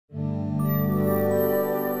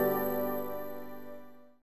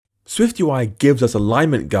SwiftUI gives us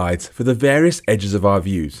alignment guides for the various edges of our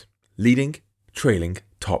views, leading, trailing,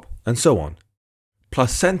 top, and so on,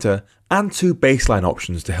 plus center and 2 baseline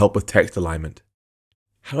options to help with text alignment.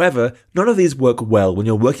 However, none of these work well when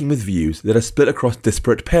you're working with views that are split across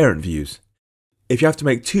disparate parent views. If you have to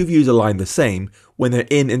make 2 views align the same when they're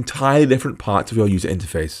in entirely different parts of your user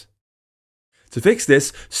interface. To fix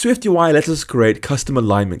this, SwiftUI lets us create custom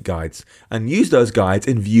alignment guides and use those guides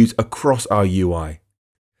in views across our UI.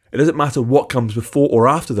 It doesn't matter what comes before or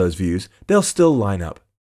after those views, they'll still line up.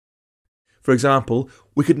 For example,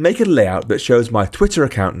 we could make a layout that shows my Twitter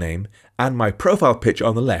account name and my profile picture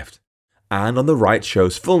on the left, and on the right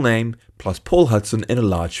shows full name plus Paul Hudson in a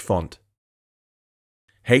large font.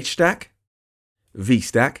 H-stack,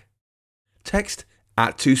 V-stack, text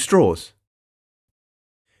 @2straws.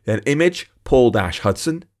 Then image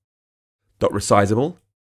Paul-Hudson, dot resizable,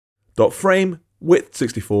 dot frame width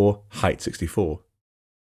 64, height 64.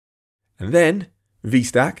 And then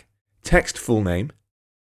V-stack, text full name,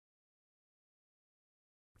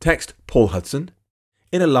 text Paul Hudson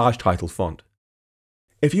in a large title font.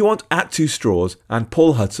 If you want @2straws and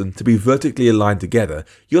Paul Hudson to be vertically aligned together,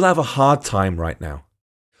 you'll have a hard time right now.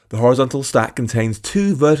 The horizontal stack contains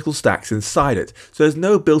 2 vertical stacks inside it, so there's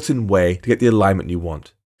no built-in way to get the alignment you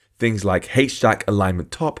want. Things like H-stack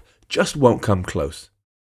alignment top just won't come close.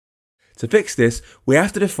 To fix this, we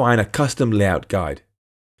have to define a custom layout guide.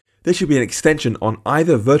 This should be an extension on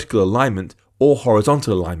either vertical alignment or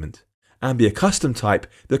horizontal alignment, and be a custom type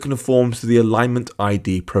that conforms to the alignment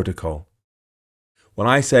ID protocol. When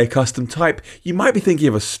I say custom type, you might be thinking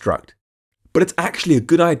of a struct, but it's actually a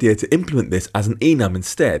good idea to implement this as an enum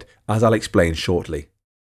instead, as I'll explain shortly.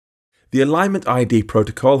 The alignment ID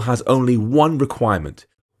protocol has only one requirement,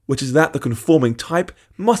 which is that the conforming type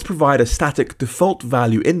must provide a static default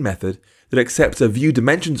value in method that accepts a view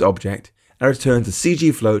dimensions object and returns a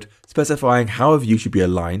CG float specifying how a view should be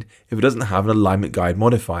aligned if it doesn't have an alignment guide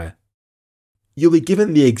modifier. You'll be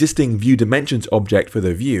given the existing view dimensions object for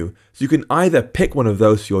the view, so you can either pick one of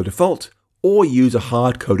those for your default or use a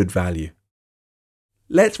hard-coded value.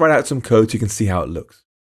 Let's write out some code so you can see how it looks.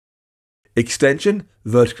 Extension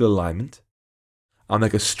vertical alignment. I'll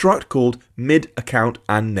make a struct called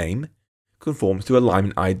mid_account_and_name, conforms to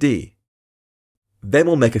alignment ID. Then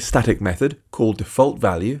we'll make a static method called default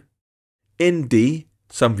value. In D,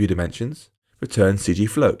 some view dimensions, return CG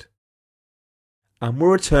float. And we'll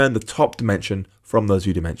return the top dimension from those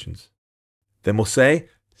view dimensions. Then we'll say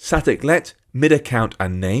static let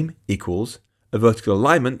mid_account_and_name equals a vertical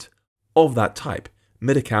alignment of that type,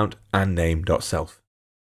 mid_account_and_name.self.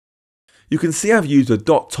 You can see I've used a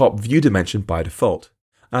 .top view dimension by default,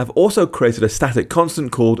 and I've also created a static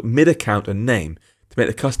constant called mid_account_and_name to make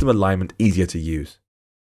the custom alignment easier to use.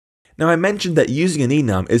 Now I mentioned that using an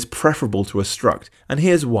enum is preferable to a struct, and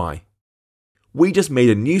here's why. We just made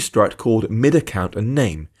a new struct called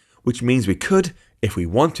mid_account_and_name, which means we could, if we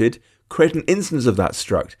wanted, create an instance of that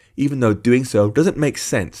struct, even though doing so doesn't make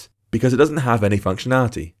sense, because it doesn't have any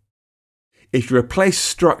functionality. If you replace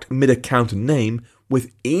struct mid_account_and_name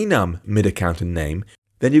with enum mid_account_and_name,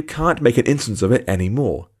 then you can't make an instance of it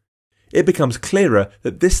anymore. It becomes clearer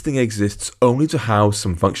that this thing exists only to house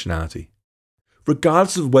some functionality.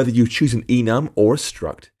 Regardless of whether you choose an enum or a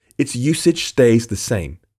struct, its usage stays the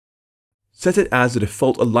same. Set it as the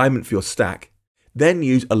default alignment for your stack, then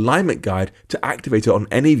use alignment guide to activate it on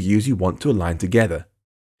any views you want to align together.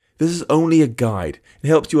 This is only a guide. It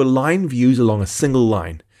helps you align views along a single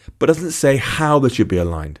line, but doesn't say how they should be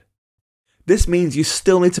aligned. This means you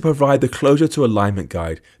still need to provide the closure to alignment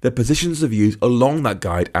guide that positions the views along that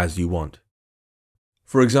guide as you want.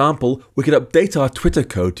 For example, we could update our Twitter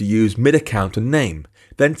code to use mid_account_and_name,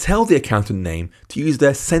 then tell the account_and_name to use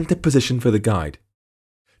their center position for the guide.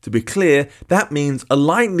 To be clear, that means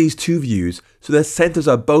align these 2 views so their centers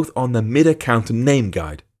are both on the mid_account_and_name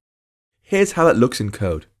guide. Here's how that looks in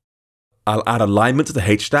code. I'll add alignment to the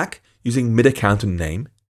H-stack using mid_account_and_name,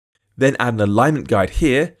 then add an alignment guide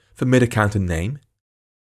here for mid_account_and_name,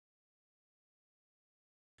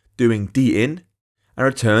 doing din, and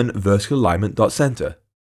return vertical alignment.center.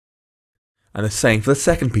 And the same for the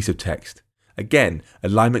second piece of text. Again,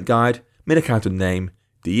 alignment guide, mid_account_and_name,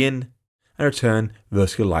 din, and return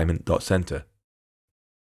vertical alignment.center.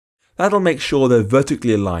 That'll make sure they're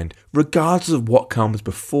vertically aligned regardless of what comes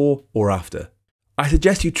before or after. I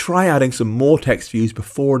suggest you try adding some more text views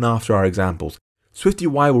before and after our examples.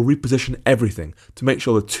 SwiftUI will reposition everything to make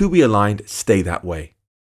sure the to be aligned stay that way.